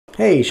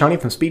Hey, Shawnee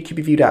from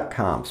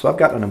SpeedCubeReview.com. So I've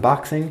got an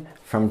unboxing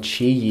from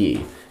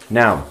QiYi.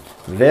 Now,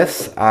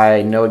 this,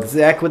 I know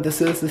exactly what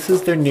this is. This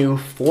is their new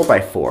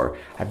 4x4.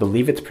 I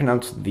believe it's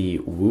pronounced the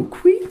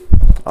WuQue.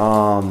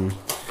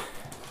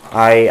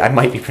 I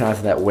might be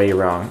pronouncing that way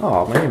wrong.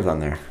 Oh, my name's on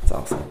there. That's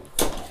awesome.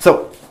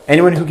 So,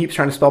 anyone who keeps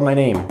trying to spell my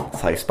name,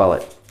 that's how you spell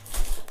it.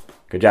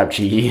 Good job,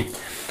 QiYi.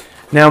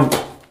 Now,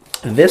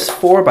 this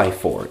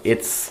 4x4,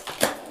 it's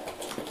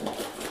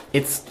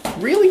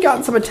really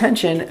gotten some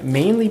attention,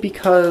 mainly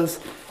because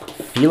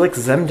Felix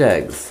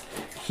Zemdegs,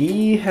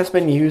 he has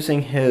been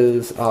using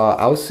his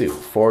Aosu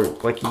for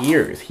like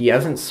years. He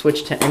hasn't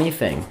switched to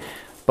anything.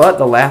 But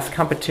the last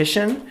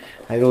competition,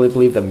 I really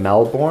believe the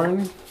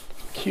Melbourne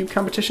Cube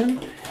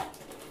competition,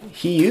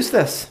 he used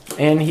this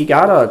and he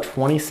got a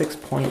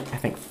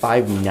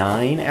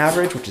 26.59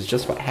 average, which is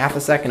just about half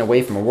a second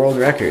away from a world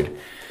record.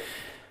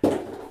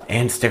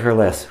 And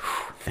stickerless.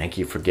 Thank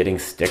you for getting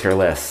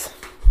stickerless.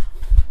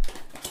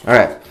 All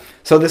right,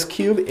 so this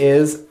cube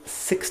is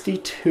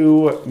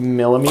 62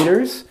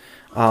 millimeters.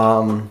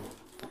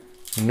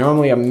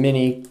 Normally a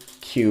mini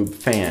cube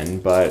fan,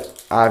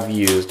 but I've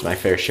used my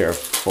fair share of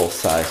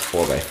full-size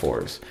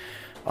 4x4s.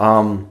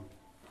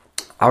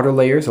 Outer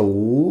layer's a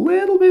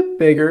little bit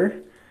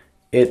bigger.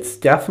 It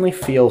definitely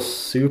feels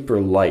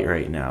super light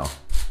right now.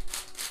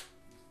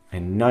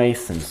 And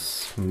nice and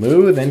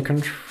smooth and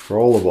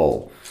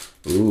controllable.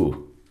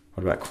 Ooh,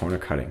 what about corner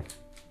cutting?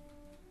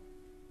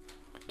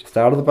 Just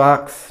out of the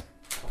box,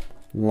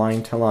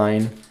 line to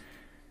line,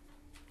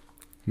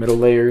 middle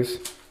layers.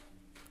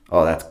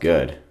 Oh, that's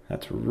good.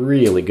 That's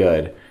really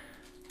good.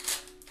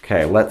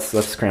 Okay, let's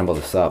scramble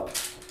this up.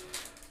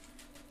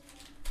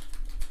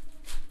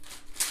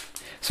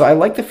 So I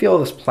like the feel of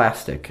this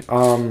plastic.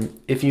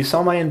 If you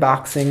saw my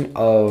unboxing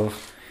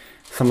of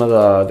some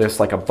of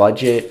there's like a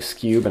budget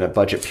Scube and a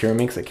budget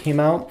Pyramix that came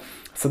out,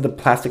 so the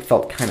plastic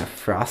felt kind of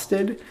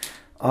frosted.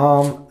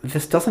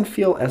 This doesn't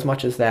feel as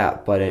much as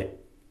that, but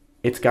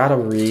it's got a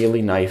really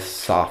nice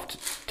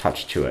soft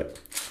touch to it.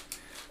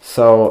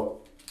 So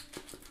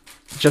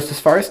just as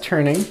far as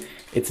turning,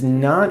 it's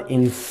not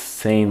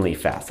insanely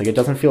fast. Like, it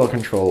doesn't feel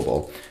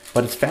controllable,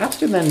 but it's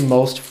faster than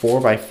most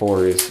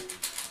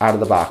 4x4s out of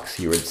the box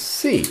you would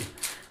see.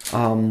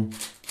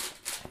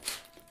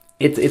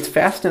 It's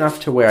fast enough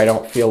to where I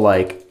don't feel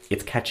like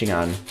it's catching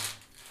on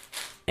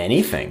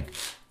anything.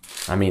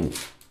 I mean,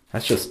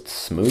 that's just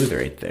smooth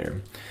right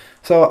there.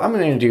 So I'm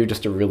going to do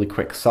just a really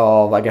quick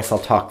solve. I guess I'll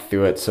talk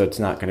through it so it's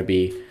not going to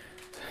be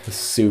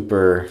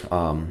super,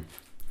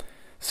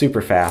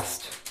 super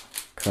fast,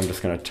 because I'm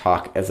just going to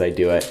talk as I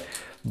do it.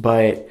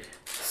 But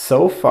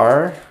so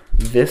far,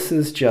 this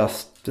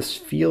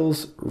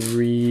feels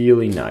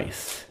really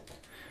nice.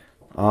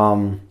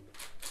 I'm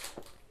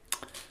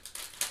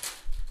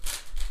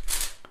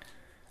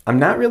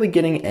not really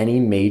getting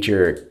any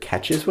major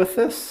catches with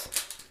this.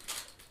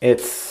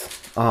 It's,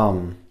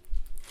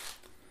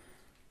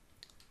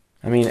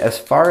 I mean, as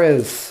far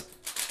as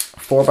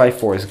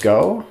 4x4s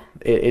go,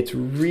 it's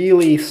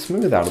really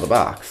smooth out of the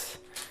box.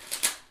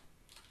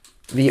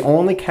 The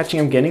only catching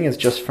I'm getting is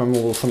just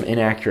from some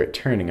inaccurate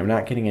turning. I'm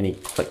not getting any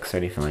clicks or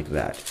anything like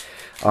that.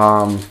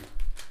 Oh,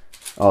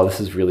 this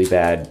is really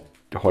bad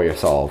Hoyer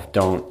solve.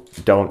 Don't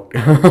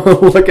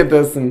look at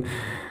this and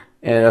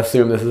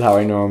assume this is how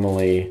I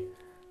normally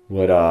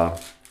would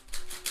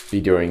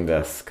be doing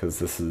this, because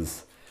this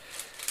is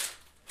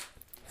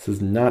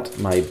not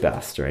my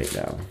best right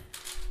now.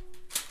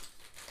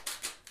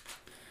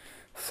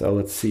 So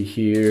let's see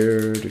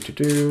here,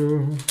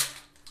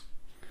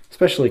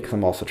 especially because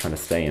I'm also trying to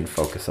stay in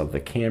focus of the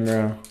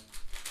camera.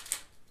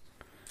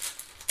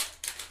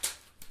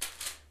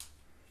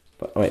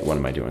 But wait, what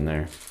am I doing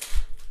there?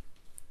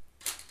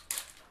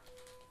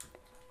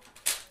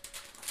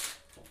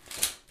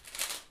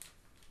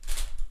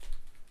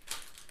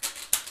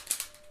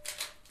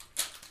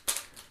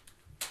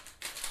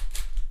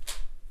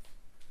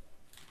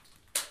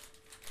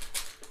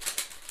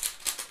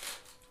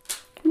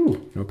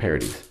 Ooh, no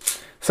parodies.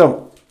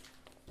 So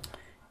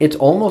it's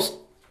almost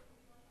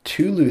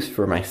too loose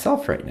for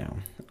myself right now.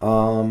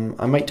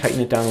 I might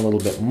tighten it down a little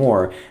bit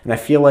more. And I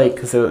feel like,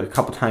 because there were a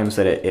couple times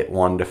that it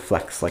wanted to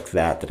flex like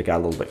that it got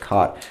a little bit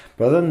caught.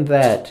 But other than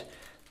that,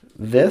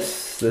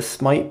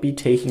 this might be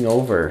taking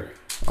over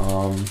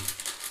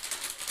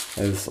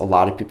as a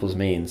lot of people's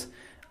mains.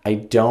 I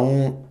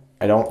don't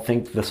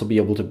think this will be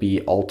able to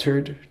be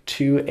altered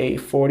to a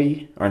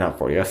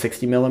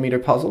 60 millimeter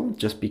puzzle,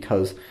 just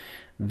because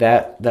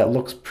that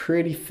looks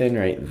pretty thin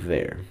right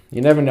there.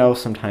 You never know,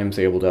 sometimes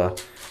they're able to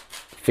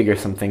figure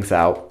some things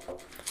out,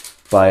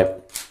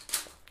 but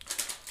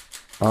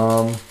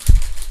I'll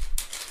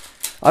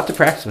have to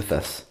practice with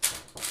this.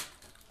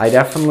 I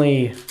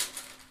definitely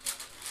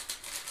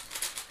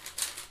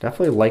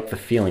like the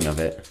feeling of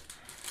it.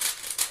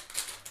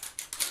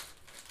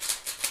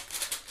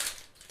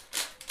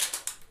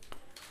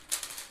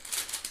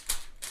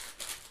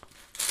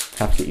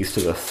 Have to get used to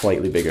the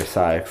slightly bigger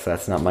size, because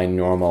that's not my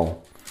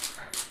normal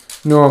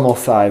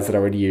size that I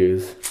would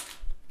use.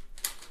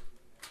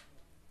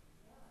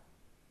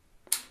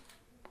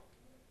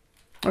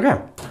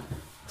 Okay.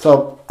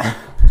 So,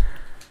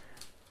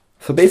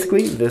 so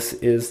basically, this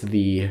is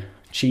the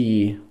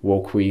QiYi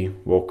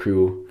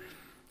WuQue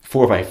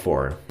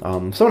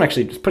 4x4. Someone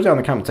actually just put it down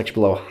in the comment section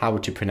below how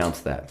to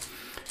pronounce that.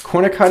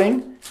 Corner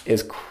cutting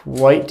is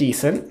quite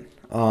decent.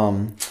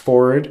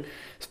 Forward,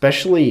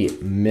 especially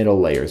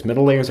middle layers.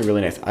 Middle layers are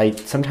really nice. I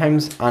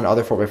sometimes on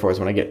other 4x4s,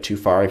 when I get too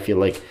far, I feel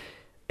like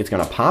it's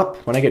gonna pop.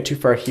 When I get too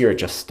far here, it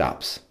just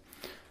stops.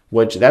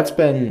 Which that's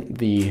been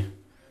the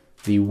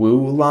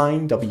WuQue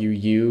line,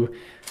 WU,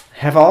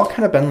 have all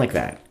kind of been like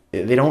that.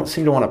 They don't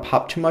seem to want to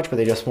pop too much, but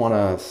they just want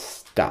to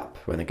stop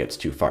when it gets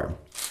too far.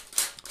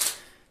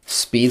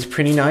 Speed's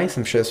pretty nice.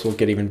 I'm sure this will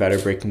get even better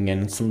breaking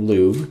in some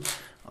lube.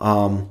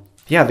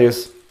 Yeah,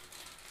 there's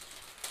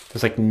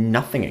like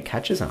nothing it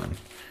catches on.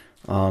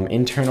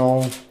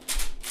 Internal,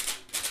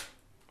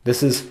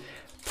 this is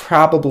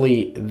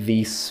probably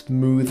the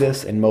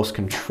smoothest and most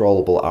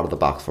controllable out of the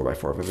box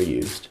 4x4 I've ever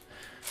used.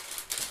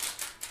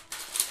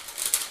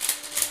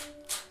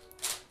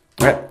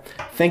 All right,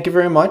 thank you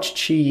very much,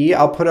 QiYi.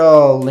 I'll put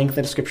a link in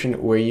the description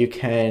where you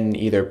can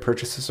either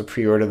purchase this or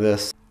pre-order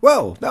this.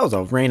 Whoa, that was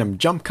a random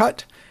jump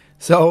cut.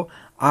 So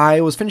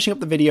I was finishing up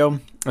the video,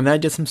 and then I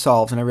did some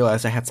solves, and I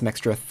realized I had some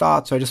extra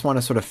thoughts, so I just want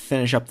to sort of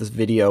finish up this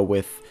video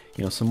with,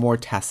 you know, some more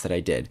tests that I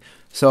did.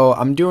 So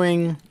I'm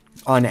doing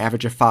on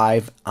average of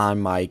 5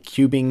 on my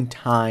cubing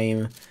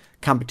time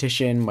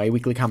competition, my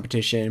weekly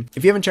competition.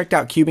 If you haven't checked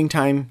out cubing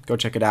time, go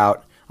check it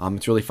out.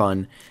 It's really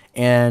fun.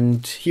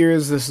 And this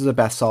is the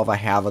best solve I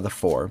have of the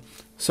 4.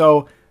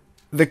 So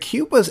the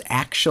cube was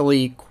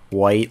actually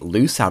quite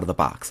loose out of the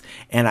box,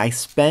 and I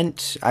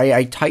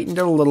tightened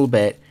it a little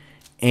bit,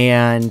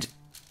 and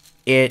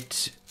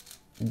it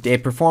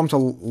performed a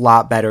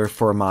lot better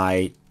for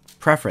my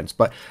preference,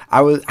 but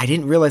I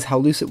didn't realize how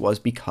loose it was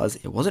because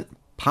it wasn't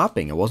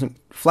popping, it wasn't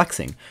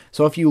flexing.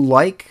 So if you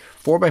like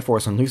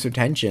 4x4s on looser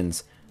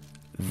tensions,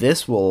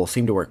 this will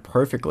seem to work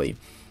perfectly.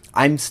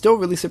 I'm still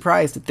really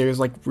surprised that there's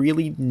like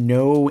really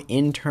no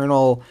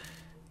internal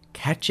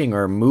catching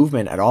or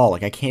movement at all.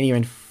 Like I can't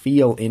even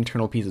feel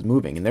internal pieces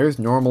moving, and there's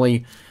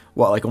normally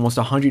like almost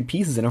 100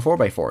 pieces in a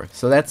 4x4,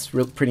 so that's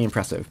pretty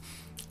impressive.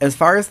 As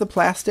far as the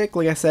plastic,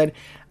 like I said,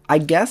 I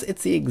guess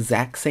it's the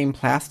exact same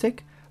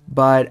plastic,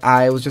 but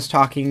I was just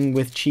talking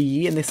with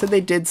QiYi, and they said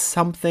they did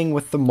something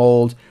with the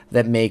mold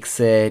that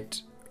makes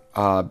it,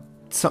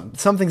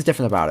 something's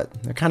different about it.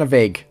 They're kind of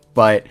vague,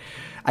 but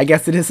I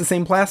guess it is the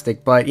same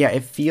plastic. But yeah,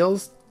 it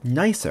feels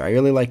nicer. I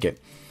really like it.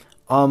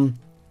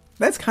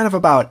 That's kind of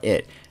about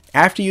it.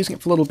 After using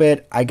it for a little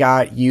bit, I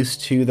got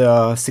used to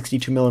the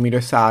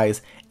 62mm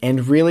size,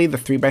 and really the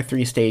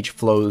 3x3 stage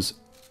flows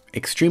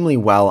extremely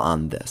well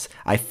on this.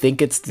 I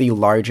think it's the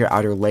larger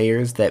outer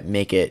layers that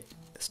make it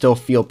still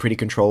feel pretty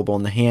controllable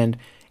in the hand,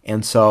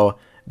 and so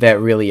that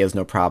really is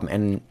no problem.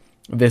 And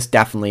this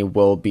definitely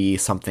will be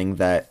something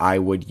that I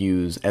would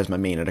use as my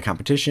main at a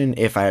competition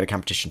if I had a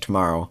competition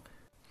tomorrow.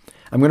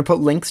 I'm going to put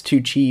links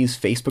to QiYi's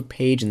Facebook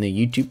page and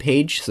the YouTube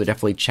page, so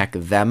definitely check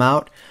them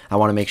out. I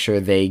want to make sure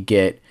they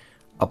get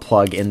a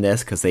plug in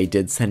this because they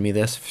did send me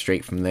this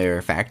straight from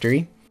their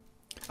factory.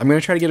 I'm going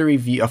to try to get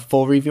a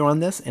full review on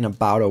this in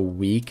about a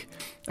week.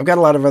 I've got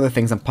a lot of other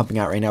things I'm pumping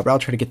out right now, but I'll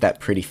try to get that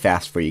pretty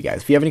fast for you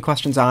guys. If you have any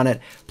questions on it,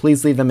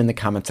 please leave them in the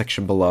comment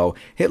section below.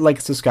 Hit like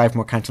and subscribe for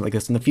more content like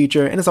this in the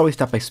future, and as always,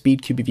 stop by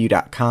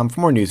speedqreview.com for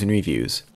more news and reviews.